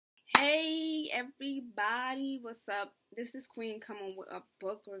Hey everybody, what's up? This is Queen coming with a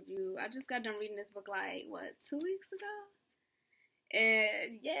book review. I just got done reading this book like, what, 2 weeks ago?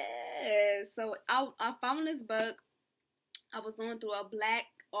 And yeah, so I found this book. I was going through a black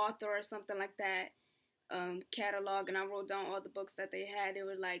author or something like that catalog, and I wrote down all the books that they had. They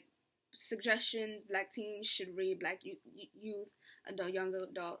were like suggestions black teens should read, black youth, adult, young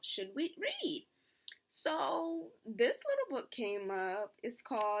adults should read. So this little book came up. It's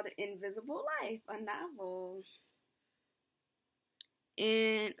called Invisible Life, a novel.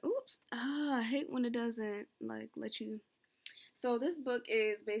 And oops, I hate when it doesn't like let you. So this book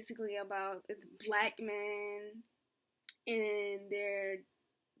is basically about it's black men and their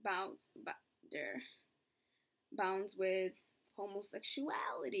bounds with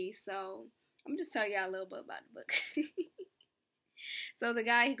homosexuality. So I'm just tell y'all a little bit about the book. So the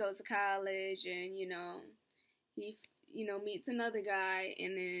guy, he goes to college, and he meets another guy,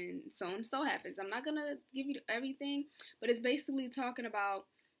 and then so and so happens. I'm not gonna give you everything, but it's basically talking about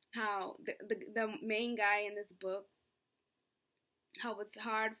how the main guy in this book, how it's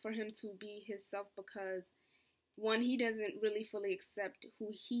hard for him to be himself because one, he doesn't really fully accept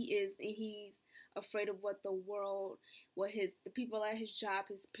who he is, and he's afraid of what the world, the people at his job,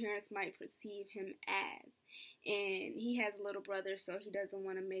 his parents might perceive him as. And he has a little brother, so he doesn't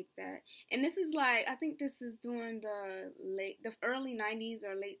want to make that. And this is like, I think this is during the early 90s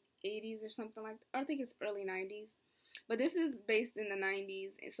or late 80s or something like that. I think it's early 90s. But this is based in the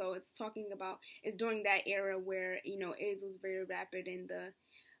 90s, and so it's during that era where, AIDS was very rapid in the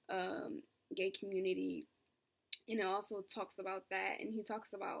gay community. And it also talks about that, and he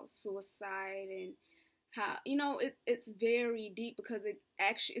talks about suicide and how, it's very deep because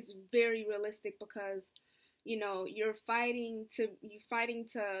it's very realistic because, you're fighting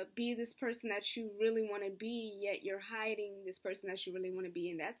to be this person that you really want to be, yet you're hiding this person that you really want to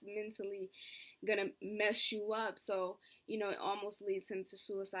be, and that's mentally gonna mess you up. So, it almost leads him to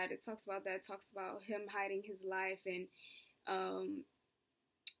suicide. It talks about that. It talks about him hiding his life, and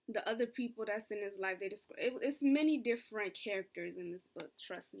the other people that's in his life, they describe it's many different characters in this book,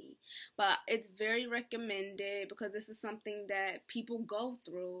 trust me, but it's very recommended because this is something that people go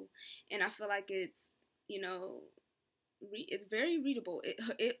through, and I feel like it's it's very readable.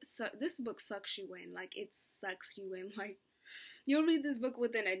 This book sucks you in, like it sucks you in, like you'll read this book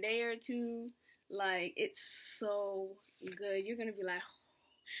within a day or two, like it's so good. You're gonna be like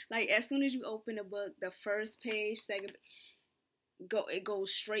like as soon as you open a book, the first page, second it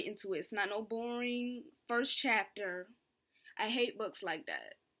goes straight into it. It's not no boring first chapter. I hate books like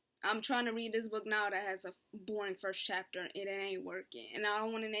that. I'm trying to read this book now that has a boring first chapter, and it ain't working. And I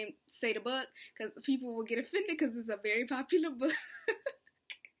don't want to say the book because people will get offended because it's a very popular book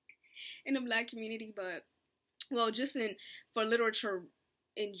in the black community. But well, for literature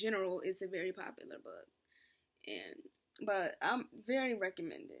in general, it's a very popular book, but I'm very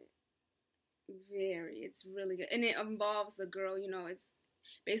recommended. It's really good, and it involves a girl. It's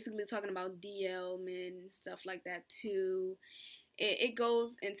basically talking about DL men and stuff like that too. It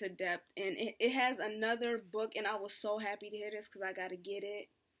goes into depth, and it has another book, and I was so happy to hear this because I gotta get it.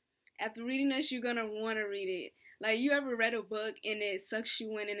 After reading this, you're gonna want to read it. Like, you ever read a book and it sucks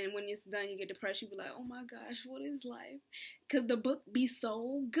you in, and then when it's done, you get depressed. You be like, oh my gosh, what is life? Because the book be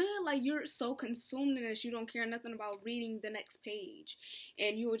so good. Like, you're so consumed in this, you don't care nothing about reading the next page.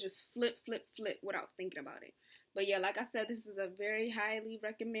 And you will just flip without thinking about it. But yeah, like I said, this is a very highly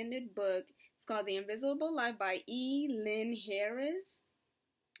recommended book. It's called The Invisible Life by Lynn Harris,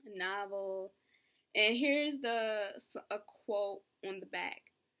 a novel. And here's a quote on the back.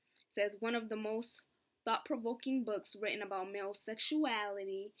 It says, one of the most thought-provoking books written about male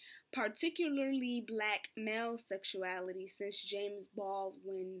sexuality, particularly black male sexuality, since James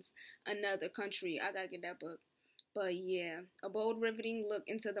Baldwin's Another Country. I gotta get that book. But yeah, a bold, riveting look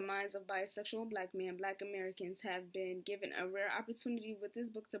into the minds of bisexual black men. Black Americans have been given a rare opportunity with this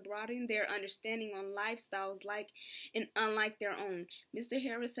book to broaden their understanding on lifestyles like and unlike their own. Mr.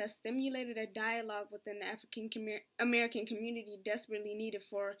 Harris has stimulated a dialogue within the African American community desperately needed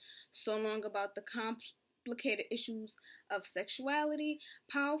for so long about the complicated issues of sexuality,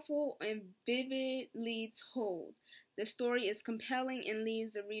 powerful and vividly told. The story is compelling and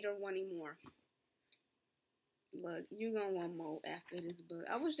leaves the reader wanting more. Look, you're gonna want more after this book.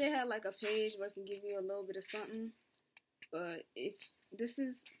 I wish they had like a page where I can give you a little bit of something. But it's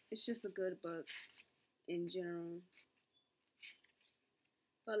just a good book in general.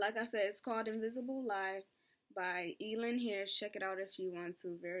 But like I said, it's called Invisible Life by Lynn Harris. Check it out if you want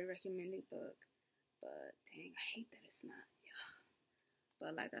to. Very recommended book. But dang, I hate that it's not.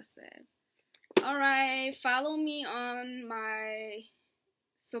 But like I said. Alright, follow me on my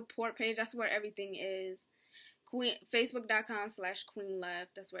support page. That's where everything is. Facebook.com/QueenLeft.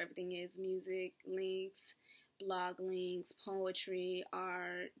 That's where everything is. Music, links, blog links, poetry,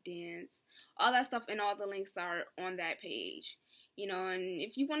 art, dance, all that stuff, and all the links are on that page. You know, and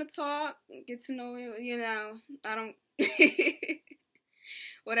if you want to talk, get to know, you know, I don't,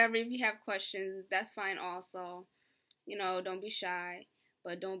 whatever, if you have questions, that's fine also. You know, don't be shy,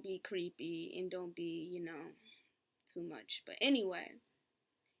 but don't be creepy, and don't be, you know, too much. But anyway,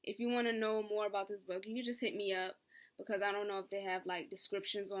 if you want to know more about this book, you can just hit me up, because I don't know if they have like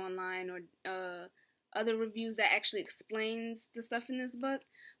descriptions online or other reviews that actually explains the stuff in this book.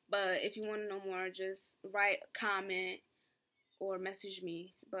 But if you want to know more, just write, comment, or message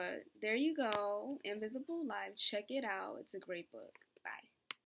me. But there you go, Invisible Life. Check it out. It's a great book.